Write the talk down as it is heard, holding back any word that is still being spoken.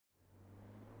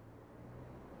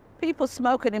People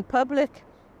smoking in public.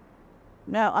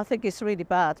 No, I think it's really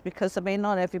bad because, I mean,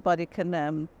 not everybody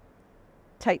can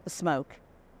take the smoke,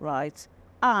 right?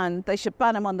 And they should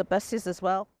ban them on the buses as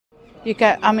well. During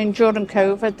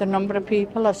COVID, the number of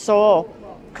people I saw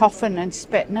coughing and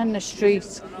spitting in the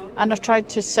streets, and I tried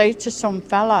to say to some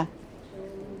fella,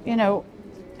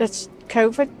 it's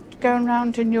COVID going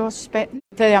round and you're spitting.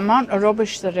 The amount of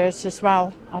rubbish there is as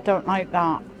well, I don't like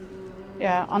that.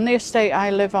 Yeah, on the estate I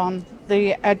live on,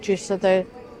 the edges of the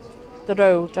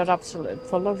road are absolutely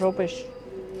full of rubbish.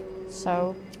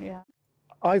 So, yeah.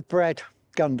 I've bred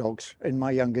gun dogs in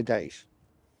my younger days.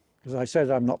 As I said,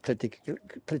 I'm not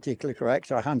politically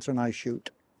correct. I hunt and I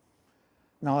shoot.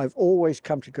 Now, I've always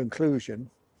come to the conclusion,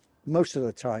 most of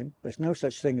the time, there's no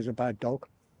such thing as a bad dog,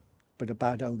 but a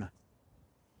bad owner.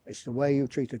 It's the way you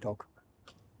treat a dog,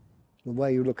 the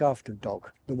way you look after a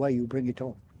dog, the way you bring it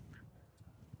on.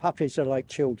 Puppies are like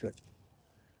children.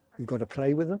 You've got to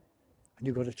play with them and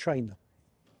you've got to train them.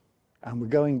 And we're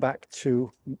going back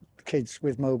to kids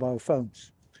with mobile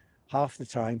phones. Half the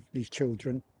time, these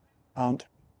children aren't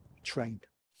trained.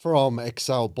 From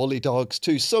Excel bully dogs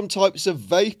to some types of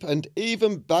vape and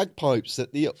even bagpipes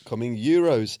at the upcoming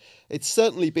Euros, it's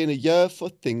certainly been a year for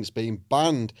things being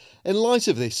banned. In light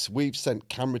of this, we've sent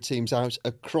camera teams out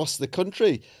across the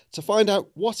country to find out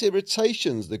what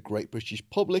irritations the great British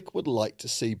public would like to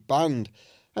see banned.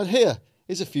 And here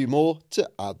is a few more to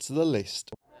add to the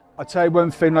list. I'll tell you one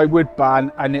thing I would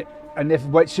ban,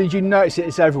 as soon as you notice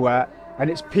it's everywhere, and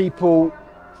it's people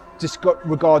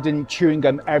regarding chewing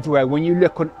gum everywhere. When you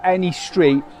look on any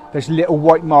street, there's little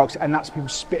white marks, and that's people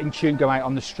spitting chewing gum out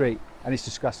on the street, and it's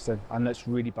disgusting, and that's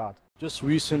really bad. Just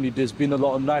recently, there's been a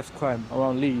lot of knife crime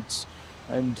around Leeds,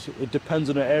 and it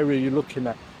depends on the area you're looking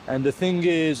at. And the thing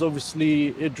is,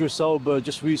 obviously, Idris Elba,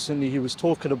 just recently, he was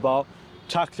talking about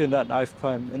tackling that knife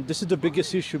crime, and this is the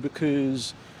biggest issue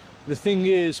because the thing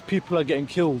is, people are getting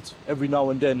killed every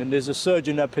now and then, and there's a surge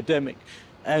in epidemic.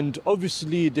 And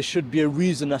obviously there should be a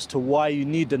reason as to why you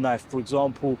need a knife. For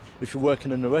example, if you're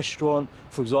working in a restaurant,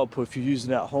 for example, if you're using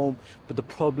it at home. But the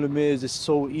problem is it's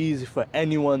so easy for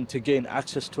anyone to gain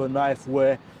access to a knife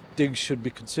where things should be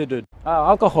considered.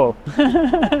 Alcohol.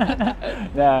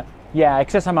 Yeah,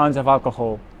 excess amounts of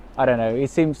alcohol. I don't know, it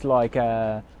seems like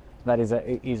that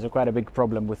is quite a big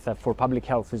problem with for public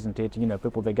health, isn't it?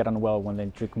 People, they get unwell when they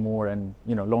drink more, and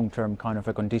long-term kind of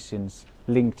conditions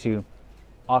linked to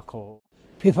alcohol.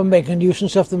 People make a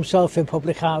nuisance of themselves in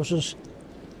public houses.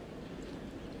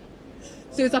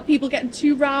 So is that people getting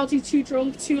too rowdy, too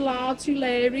drunk, too loud, too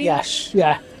leery? Yes,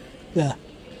 yeah.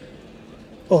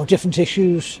 Or different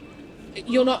issues.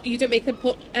 You don't make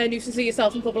a nuisance of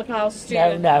yourself in public houses, do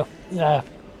you? No.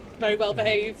 Very well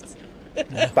behaved.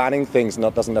 Banning things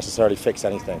doesn't necessarily fix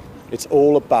anything. It's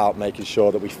all about making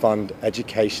sure that we fund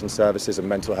education services and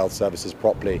mental health services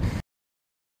properly.